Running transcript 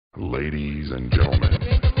Ladies and gentlemen,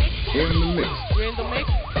 in the mix. You're in the mix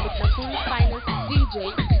with the coolest finest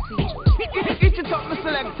DJ. It's your top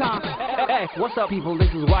selector. Hey, what's up, people? This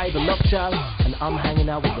is Y the Love Child, and I'm hanging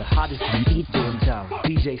out with the hottest DJ in town,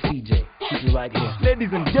 DJ CJ. Keep it right here. Ladies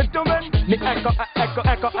and gentlemen, me echo.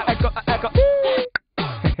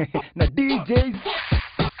 Now DJs,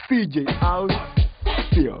 CJ out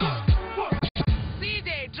here.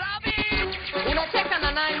 CJ, drop it! Unacheka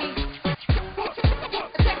na nani?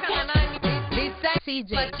 Unacheka na nani? This time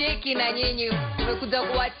CJ. Wacheki na nyinyi. Umekuja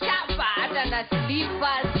kuwachapa hata na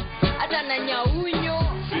slippers, hata na nyaunyo.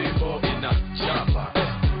 Fimbo ina Chapa.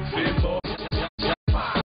 Fimbo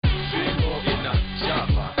Chapa. Fimbo ina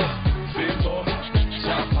Chapa. Fimbo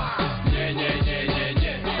Chapa.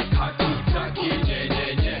 Nye. Hatutaki nye.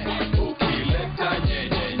 Ukileta nye.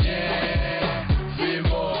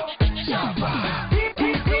 Fimbo Chapa.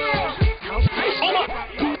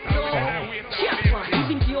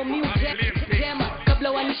 Hivi ndio music tema.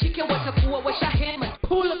 Kabla wanishike watakuwa washahema.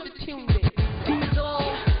 Pull up the tune there.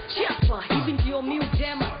 Chapa, hivi ndio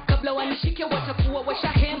tema. Kabla wanishike watakuwa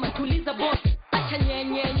washahema. Tuliza boss, acha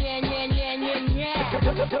nye.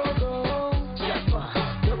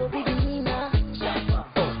 Dogo bibi nina Chapa.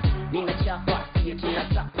 Nina Chapa, siye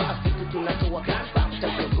tunatapa, vitu tunatoa grandpa,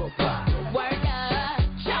 mtakuogopa. Word up,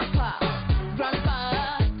 Chapa. Grandpa,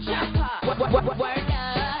 Chapa. Word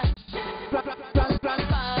up,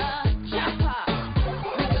 grandpa, Chapa.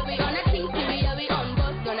 We on a team, we on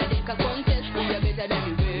boss. Gonna take a contest, we are better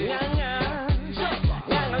than the rest. Nyanga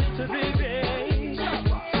little baby.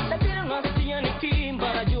 Lakini unasikia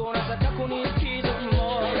nikimba, najua unataka kunisikiza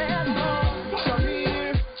more and more.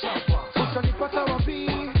 Shamir, utanipata wapi?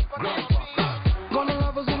 Gonna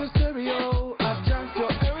love us in the stereo, adjust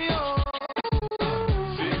your area.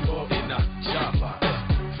 Fimbo ina Chapa.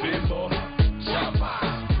 Fimbo Chapa.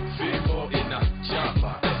 Fimbo ina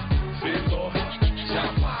Chapa. Fimbo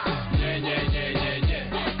Chapa. Nye.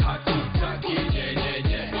 Hatutaki nye.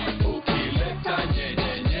 Ukileta nye.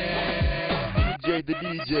 DJ the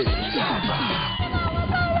DJ.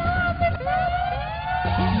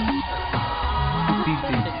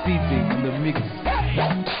 CJ in the mix.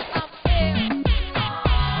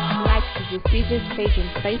 Like the CJ's page on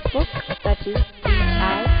Facebook, that is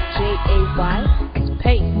Dijay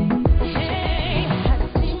space.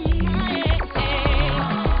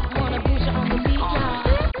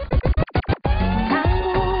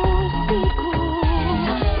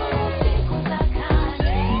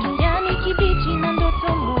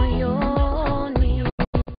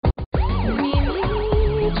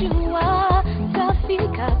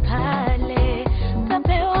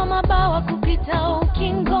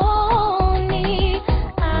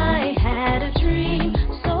 I had a dream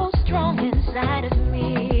so strong inside of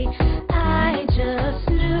me. I just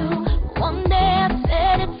knew one day I'd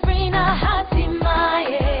set it free. Na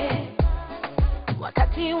hatimaye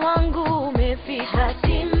wakati wangu umefika.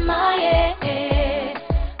 Hatimaye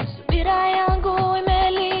subira yangu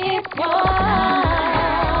imelipwa.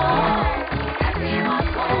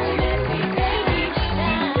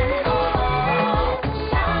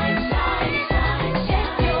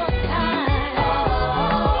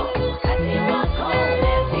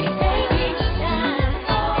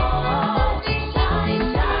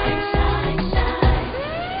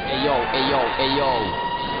 Ayo.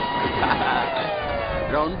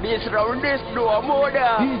 Round this, do a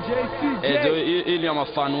moda. DJ CJ. Jo, ili ya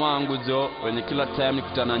mafanu wangu jo, wenye kila time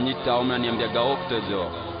nikutana nyita au mnaniambia gaokte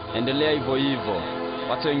jo. Endelea hivyo.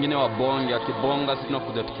 Watu wengine wabonge, akibonga sisi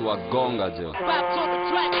tunakuja tukiwagonga jo.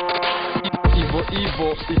 Ivo.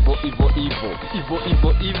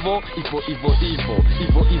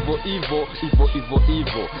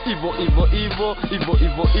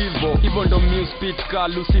 Ivo ndo music ka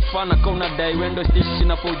Lucifer na kauna dai wendo ishi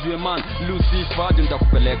na pojue man. Lucifer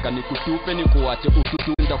nitakupeleka nikutupe nikuache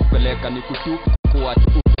ututu. Nitakupeleka nikutupe kuache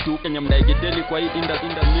ututu. Kenya mdaigedeli kwa hii inda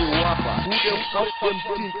mi wapa.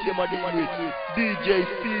 Mtike madini DJ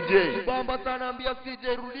CJ. Bamba tanaambia CJ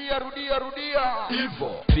rudia.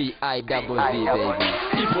 Ivo. V-I-double-V baby.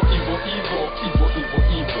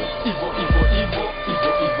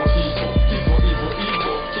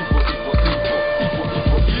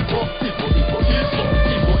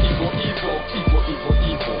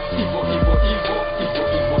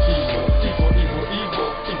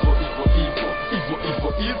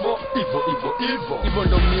 Ivo. Ivo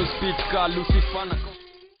ndo music ka Lucifer na